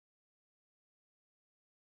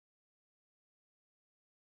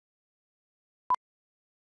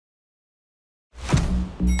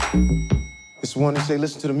It's one that say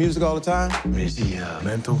listen to the music all the time? Is he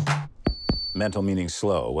mental? Mental meaning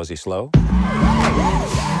slow. Was he slow?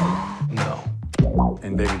 No.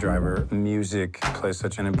 In Baby Driver, music plays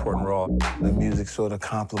such an important role. The music sort of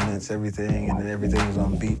complements everything, and everything is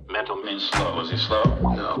on beat. Mental means slow. Was he slow?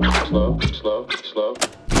 No. Slow? Was he slow?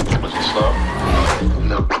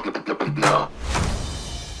 No.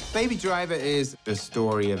 Baby Driver is the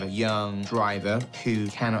story of a young driver who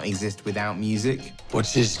cannot exist without music.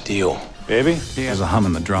 What's his deal? Baby? He has a hum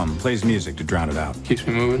in the drum. Plays music to drown it out. Keeps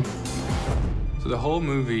me moving. So the whole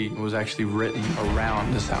movie was actually written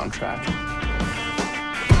around the soundtrack.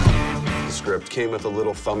 The script came with a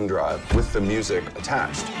little thumb drive with the music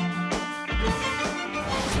attached.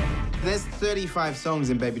 There's 35 songs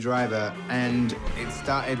in Baby Driver, and it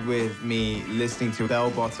started with me listening to Bell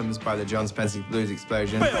Bottoms by the John Spencer Blues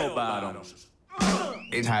Explosion. Bell Bottoms.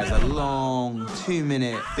 It has a long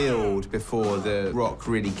 2-minute build before the rock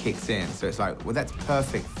really kicks in. So it's like, well, that's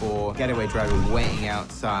perfect for Getaway Driver waiting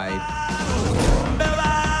outside.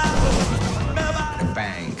 A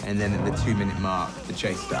bang, and then at the 2-minute mark, the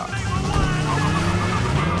chase starts.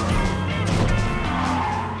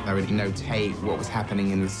 I would notate what was happening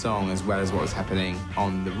in the song as well as what was happening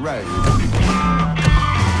on the road.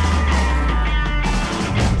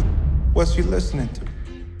 What's you listening to?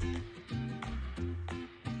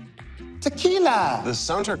 Tequila! The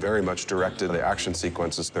soundtrack very much directed the action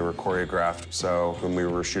sequences. They were choreographed, so when we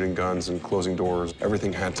were shooting guns and closing doors,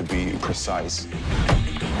 everything had to be precise.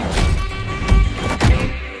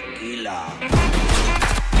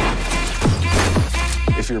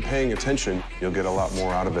 If you're paying attention, you'll get a lot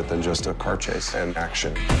more out of it than just a car chase and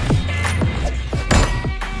action.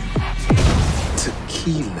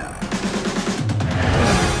 Tequila.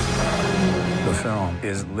 The film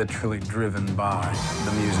is literally driven by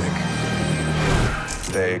the music.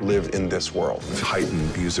 They live in this world.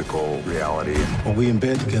 Heightened musical reality. Are we in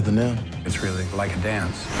bed together now? It's really like a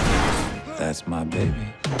dance. That's my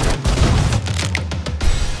baby.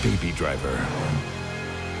 Baby Driver,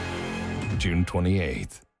 June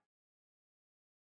 28th.